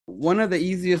one of the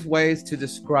easiest ways to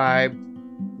describe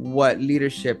what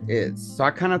leadership is. So I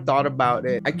kind of thought about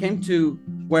it. I came to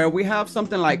where we have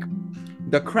something like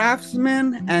the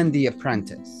craftsman and the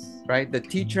apprentice, right? The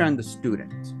teacher and the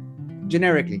student.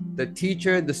 Generically, the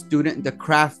teacher, the student, the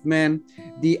craftsman,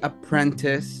 the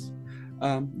apprentice.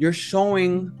 You're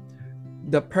showing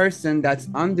the person that's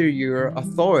under your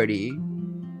authority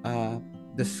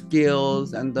the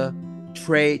skills and the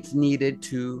traits needed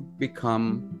to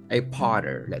become a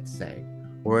potter, let's say,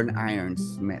 or an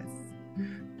ironsmith.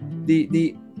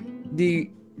 The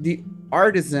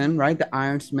artisan, right? The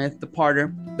ironsmith, the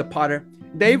potter,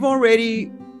 they've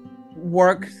already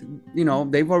worked,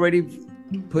 they've already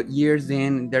put years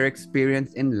in their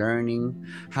experience in learning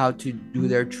how to do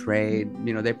their trade.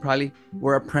 They probably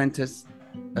were apprentice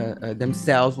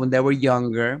themselves when they were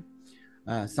younger.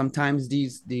 Sometimes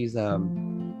these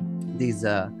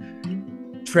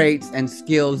traits and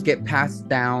skills get passed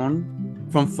down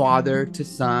from father to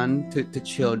son to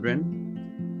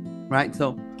children, right?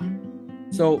 So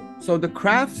the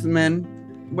craftsman,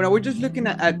 we're just looking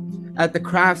at the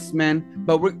craftsman,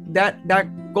 but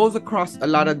that goes across a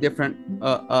lot of different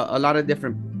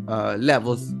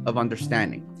levels of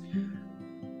understanding.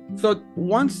 So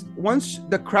once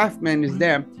the craftsman is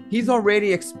there, he's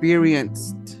already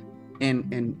experienced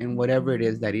in whatever it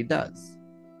is that he does,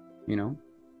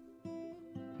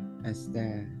 as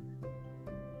the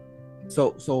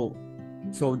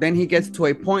so then he gets to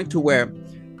a point to where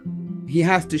he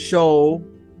has to show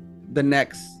the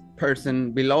next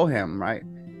person below him, right?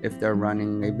 If they're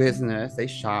running a business, a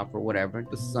shop or whatever,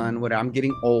 the son, whatever, I'm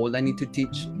getting old, I need to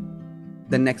teach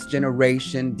the next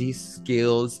generation these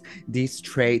skills, these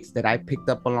traits that I picked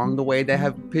up along the way that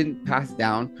have been passed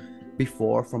down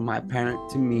before from my parent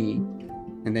to me,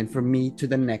 and then from me to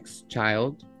the next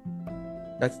child.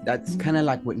 That's kind of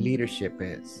like what leadership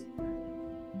is.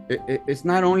 It's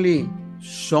not only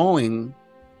showing,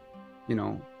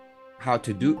 how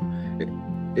to do it.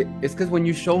 It's because when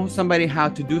you show somebody how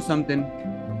to do something,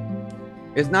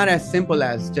 it's not as simple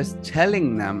as just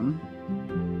telling them.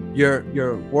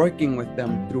 You're working with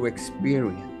them through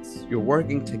experience. You're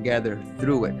working together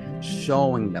through it,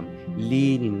 showing them,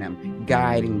 leading them,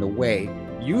 guiding the way,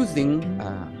 using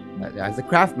as a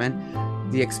craftsman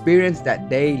the experience that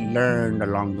they learned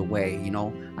along the way.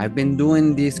 I've been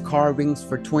doing these carvings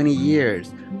for 20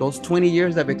 years. Those 20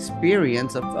 years of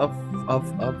experience of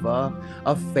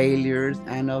failures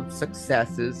and of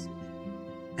successes,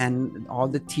 and all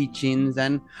the teachings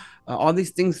and all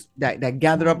these things that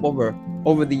gather up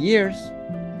over the years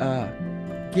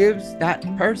gives that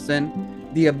person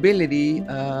the ability,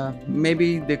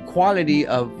 maybe the quality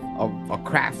of a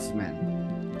craftsman.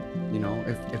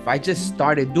 If I just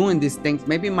started doing these things,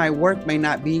 maybe my work may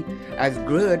not be as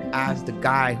good as the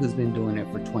guy who's been doing it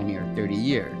for 20 or 30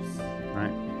 years,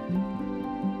 right?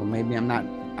 Or maybe I'm not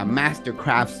a master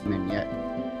craftsman yet.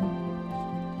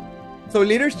 So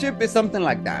leadership is something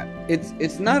like that.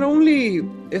 It's not only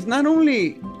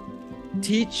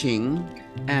teaching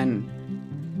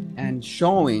and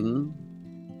showing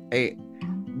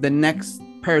the next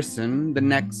person,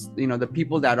 the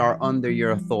people that are under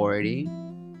your authority,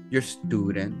 your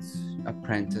students,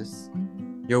 apprentice,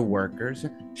 your workers,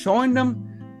 showing them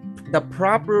the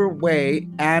proper way,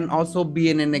 and also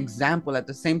being an example at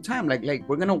the same time. Like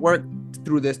we're gonna work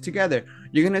through this together.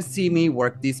 You're gonna see me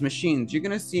work these machines. You're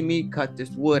gonna see me cut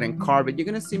this wood and carve it. You're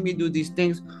gonna see me do these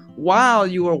things while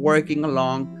you are working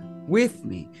along with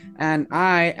me. And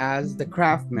I, as the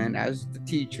craftsman, as the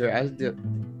teacher, as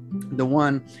the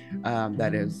one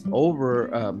that is over,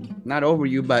 not over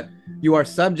you, but you are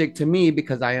subject to me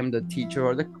because I am the teacher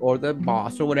or the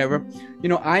boss or whatever.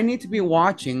 I need to be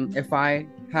watching. If I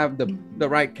have the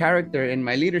right character in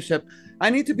my leadership, I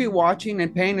need to be watching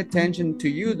and paying attention to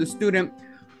you, the student,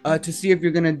 to see if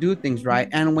you're going to do things right.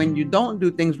 And when you don't do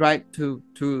things right, to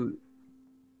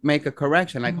make a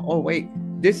correction, like, oh, wait,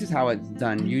 this is how it's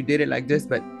done. You did it like this,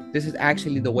 but this is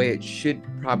actually the way it should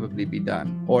probably be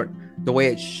done, or the way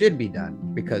it should be done,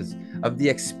 because of the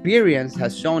experience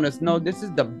has shown us, no, this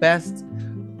is the best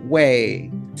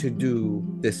way to do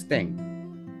this thing.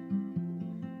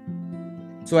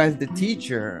 So as the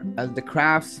teacher, as the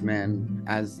craftsman,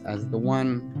 as the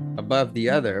one above the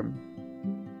other,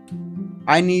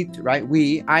 I need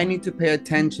to pay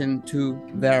attention to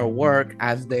their work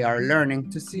as they are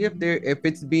learning, to see if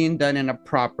it's being done in a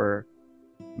proper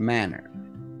manner.